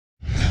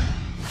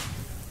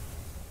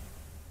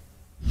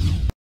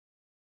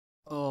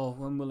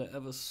When will it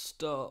ever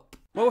stop?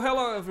 Well,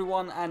 hello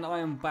everyone, and I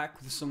am back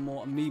with some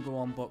more Amiibo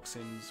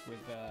unboxings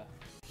with a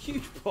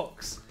huge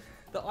box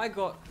that I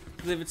got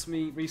delivered to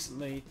me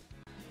recently.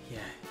 Yeah,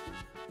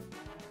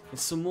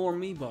 it's some more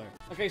Amiibo.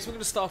 Okay, so we're going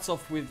to start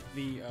off with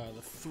the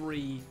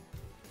three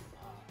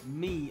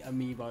Mii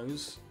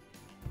Amiibos.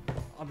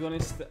 I'll be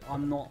honest, that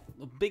I'm not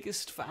the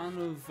biggest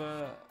fan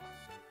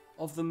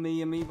of the Mii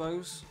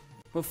Amiibos.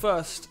 But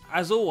first,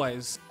 as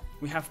always,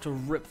 we have to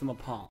rip them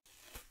apart.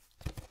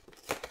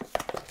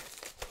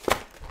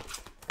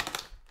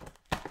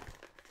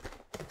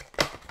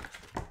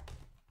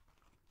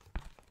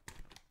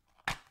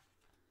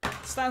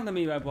 Standard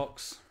Amiibo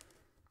box.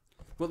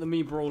 Got the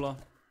Mii Brawler.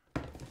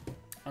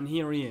 And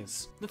here he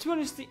is. Now, to be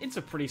honest, it's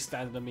a pretty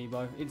standard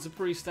Amiibo. It's a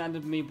pretty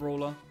standard Mii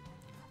Brawler.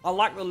 I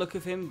like the look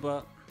of him,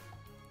 but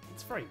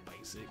it's very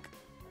basic.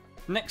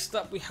 Next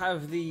up, we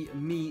have the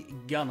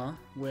Mii Gunner,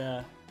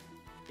 where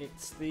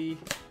it's the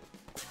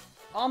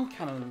arm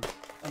cannon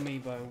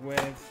Amiibo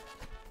with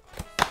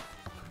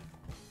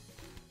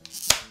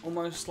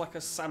almost like a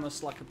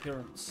Samus-like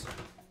appearance.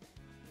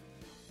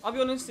 I'll be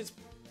honest, it's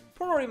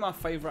probably my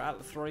favourite out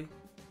of the three.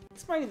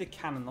 It's mainly the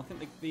cannon. I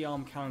think the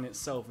arm cannon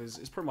itself is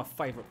probably my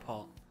favourite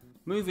part.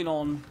 Moving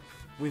on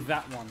with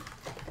that one.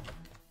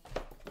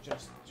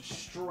 Just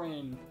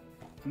destroying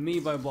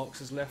Amiibo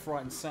boxes left,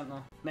 right and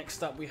centre.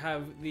 Next up we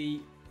have the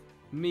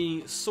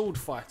Mii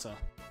Swordfighter.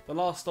 The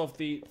last of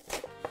the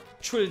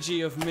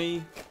trilogy of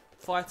Mii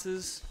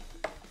fighters.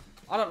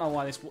 I don't know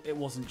why it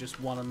wasn't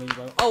just one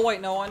Amiibo. Oh wait,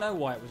 no, I know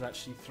why it was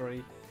actually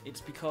three.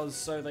 It's because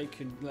so they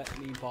could let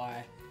me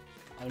buy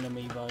an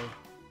Amiibo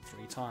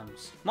 3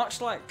 times.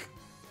 Much like,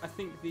 I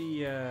think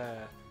the,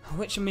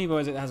 which Amiibo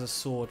is it that has a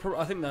sword?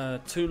 I think the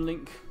Toon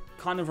Link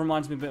kind of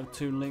reminds me a bit of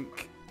Toon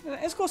Link.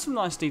 It's got some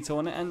nice detail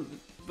on it,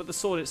 but the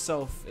sword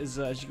itself is,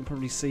 as you can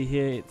probably see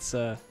here, it's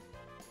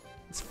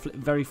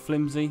very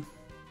flimsy.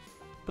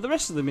 But the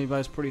rest of the Amiibo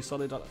is pretty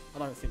solid. I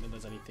don't think that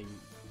there's anything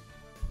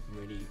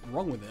really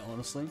wrong with it,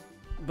 honestly.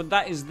 But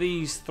that is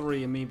these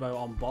 3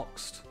 Amiibo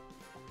unboxed.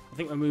 I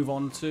think we move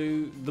on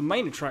to the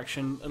main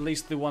attraction, at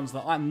least the ones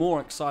that I'm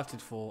more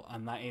excited for,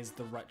 and that is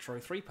the Retro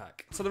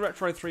 3-pack. So the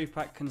Retro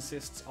 3-pack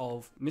consists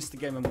of Mr.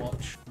 Game &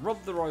 Watch, R.O.B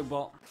the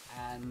Robot,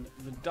 and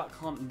the Duck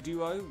Hunt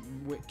Duo,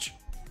 which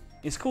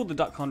is called the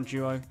Duck Hunt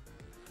Duo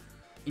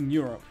in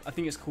Europe. I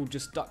think it's called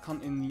just Duck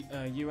Hunt in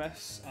the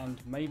US, and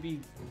maybe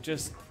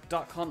just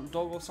Duck Hunt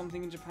Dog or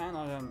something in Japan,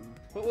 I don't know.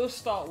 But we'll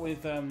start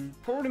with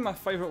probably my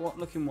favourite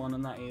looking one,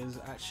 and that is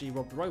actually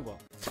R.O.B the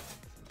Robot.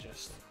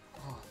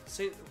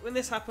 See, when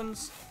this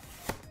happens,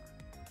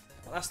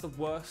 that's the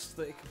worst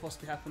that it could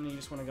possibly happen. You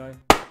just want to go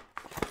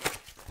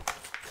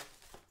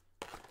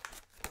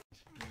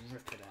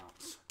rip it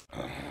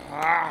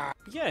out.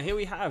 Yeah, here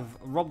we have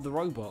R.O.B the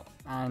Robot,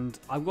 and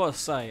I've got to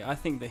say, I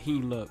think that he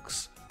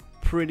looks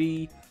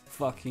pretty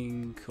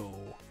fucking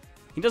cool.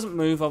 He doesn't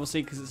move,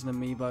 obviously, because it's an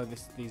Amiibo.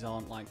 These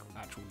aren't like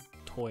actual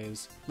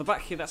toys. The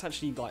back here, that's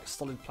actually like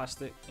solid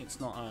plastic.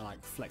 It's not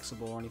like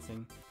flexible or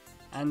anything.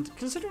 And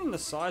considering the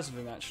size of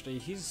him, actually,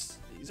 he's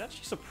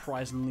actually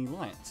surprisingly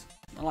light.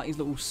 I like his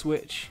little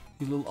switch,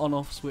 his little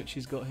on-off switch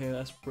he's got here.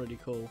 That's pretty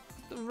cool.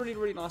 It's a really,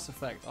 really nice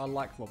effect. I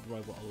like R.O.B the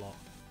Robot a lot.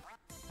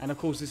 And of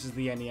course, this is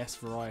the NES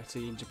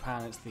variety. In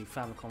Japan, it's the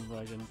Famicom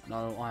version.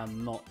 No, I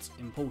am not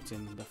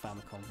importing the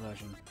Famicom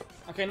version.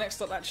 Okay,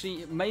 next up,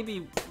 actually,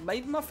 maybe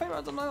my favorite.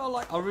 I don't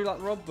know. I really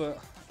like R.O.B,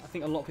 but I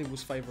think a lot of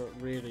people's favorite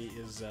really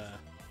is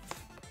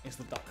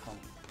the Duck Hunt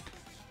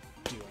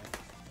Duo.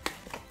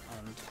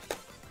 And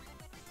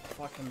if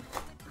I can,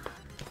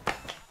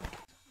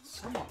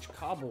 so much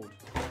cardboard.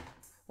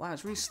 Wow,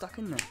 it's really stuck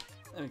in there.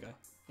 There we go.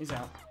 He's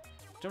out.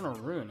 Don't want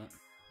to ruin it.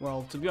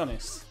 Well, to be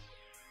honest,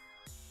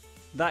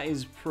 that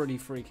is pretty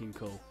freaking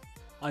cool.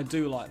 I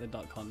do like the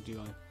Duck Hunt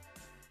Duo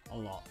a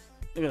lot.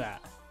 Look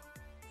at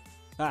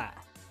that.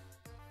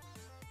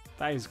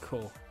 That is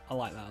cool. I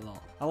like that a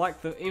lot. I like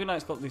even though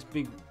it's got this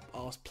big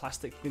ass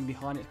plastic thing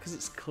behind it, because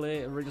it's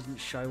clear, it really doesn't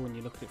show when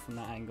you look at it from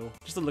that angle.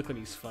 Just to look at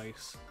his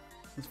face.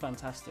 It's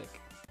fantastic.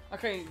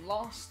 Okay,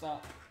 last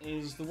up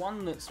is the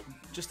one that's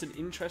just an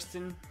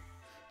interesting,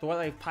 the way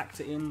they've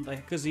packed it in,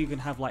 because you can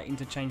have like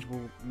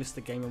interchangeable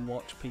Mr. Game &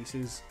 Watch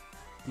pieces.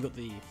 You've got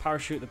the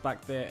parachute at the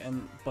back there,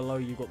 and below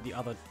you've got the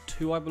other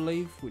 2, I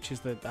believe, which is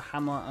the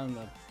hammer and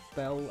the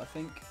bell, I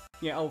think.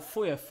 Yeah, oh,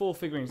 4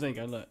 figurines, there you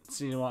go, look,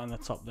 see right on the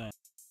top there.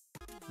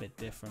 A bit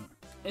different.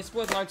 It's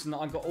worth noting that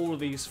I got all of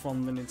these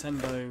from the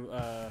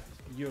Nintendo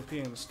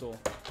European store.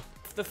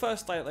 The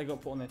first day that they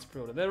got put on there to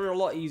pre-order. They're a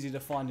lot easier to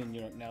find in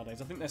Europe nowadays.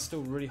 I think they're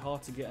still really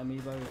hard to get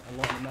Amiibo a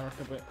lot in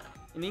America, but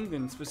in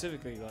England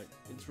specifically, like,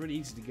 it's really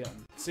easy to get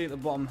them. See at the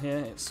bottom here,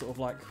 it's sort of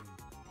like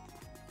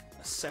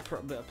a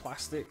separate bit of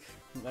plastic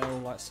that they all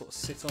like sort of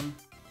sit on.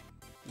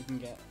 You can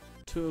get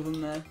 2 of them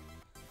there.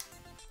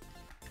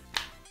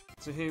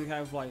 So here we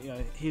have, like, you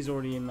know, he's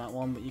already in that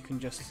one, but you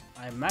can just,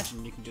 I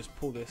imagine you can just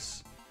pull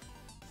this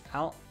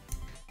out.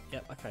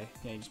 Yep, okay,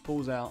 yeah, he just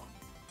pulls out,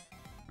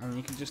 and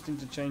you can just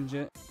interchange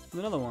it with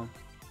another one,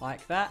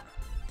 like that.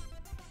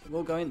 It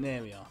will go in,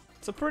 there we are.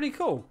 So pretty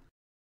cool.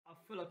 I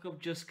feel like I've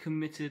just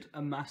committed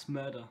a mass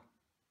murder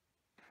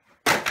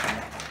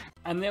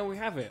And there we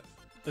have it.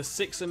 The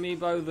 6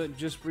 Amiibo that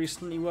just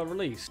recently were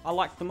released. I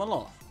like them a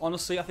lot.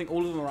 Honestly, I think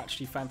all of them are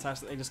actually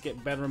fantastic. They just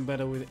get better and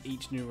better with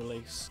each new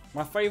release.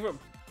 My favourite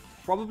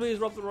probably is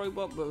Rob the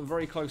Robot, but a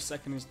very close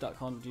second is Duck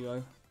Hunt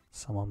Duo.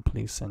 Someone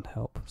please send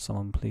help.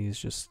 Someone please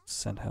just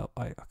send help.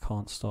 I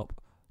can't stop.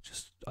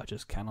 I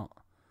just cannot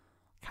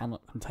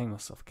contain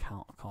myself.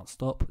 I can't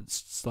stop.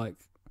 It's like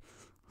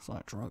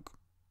a drug.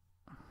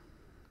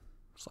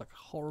 It's like a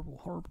horrible,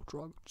 horrible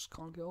drug. Just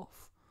can't get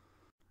off.